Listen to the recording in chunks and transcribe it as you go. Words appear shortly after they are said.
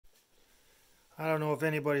I don't know if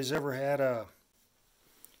anybody's ever had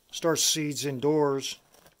start seeds indoors,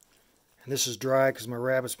 and this is dry because my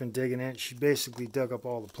rabbit's been digging in. She basically dug up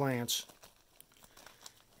all the plants,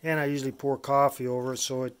 and I usually pour coffee over it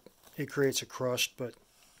so it creates a crust. But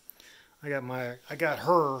I got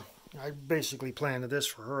her. I basically planted this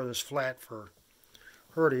for her, this flat for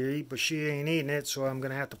her to eat, but she ain't eating it, so I'm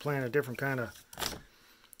gonna have to plant a different kind of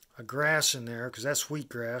a grass in there because that's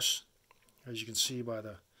wheatgrass, as you can see by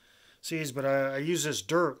the seeds. But I use this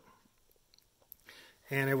dirt,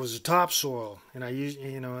 and it was a topsoil, and I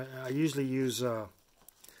usually use to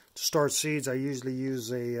start seeds. I usually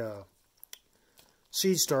use a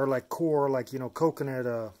seed starter like core, like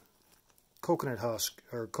coconut husk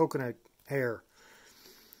or coconut hair,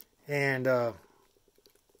 and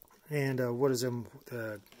what is them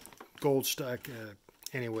gold stock?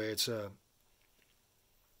 Anyway, it's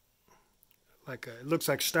it looks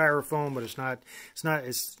like styrofoam, but it's not.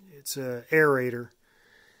 It's a aerator,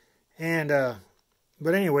 and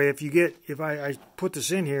but anyway, if I put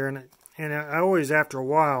this in here, and I always, after a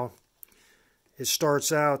while, it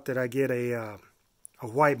starts out that I get a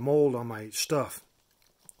white mold on my stuff.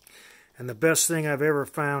 And the best thing I've ever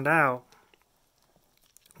found out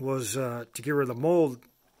was to get rid of the mold,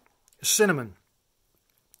 cinnamon.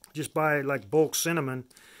 Just buy like bulk cinnamon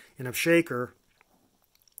in a shaker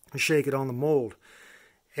and shake it on the mold.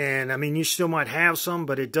 And I mean, you still might have some,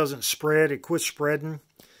 but it doesn't spread. It quits spreading,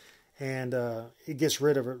 and it gets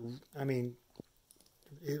rid of it. I mean,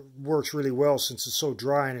 it works really well since it's so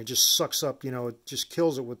dry, and it just sucks up, it just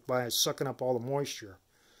kills it by sucking up all the moisture.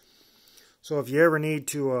 So if you ever need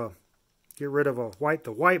to get rid of the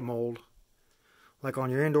white mold, like on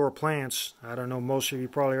your indoor plants, I don't know, most of you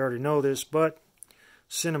probably already know this, but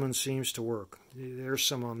cinnamon seems to work. There's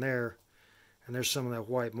some on there, and there's some of that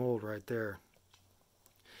white mold right there.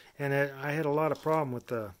 And I had a lot of problem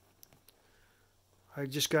with I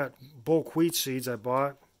just got bulk wheat seeds I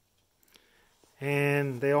bought,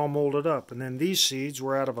 and they all molded up. And then these seeds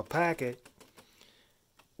were out of a packet,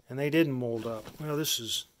 and they didn't mold up. Well, this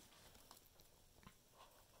is...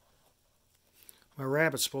 My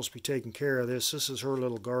rabbit's supposed to be taking care of this. This is her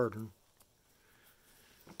little garden.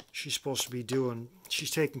 She's supposed to be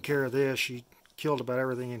she's taking care of this. She killed about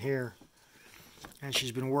everything in here. And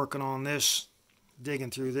she's been working on this,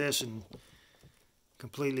 digging through this, and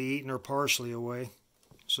completely eating her parsley away.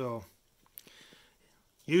 So,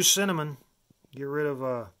 use cinnamon. Get rid of,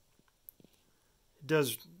 it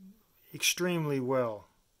does extremely well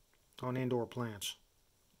on indoor plants.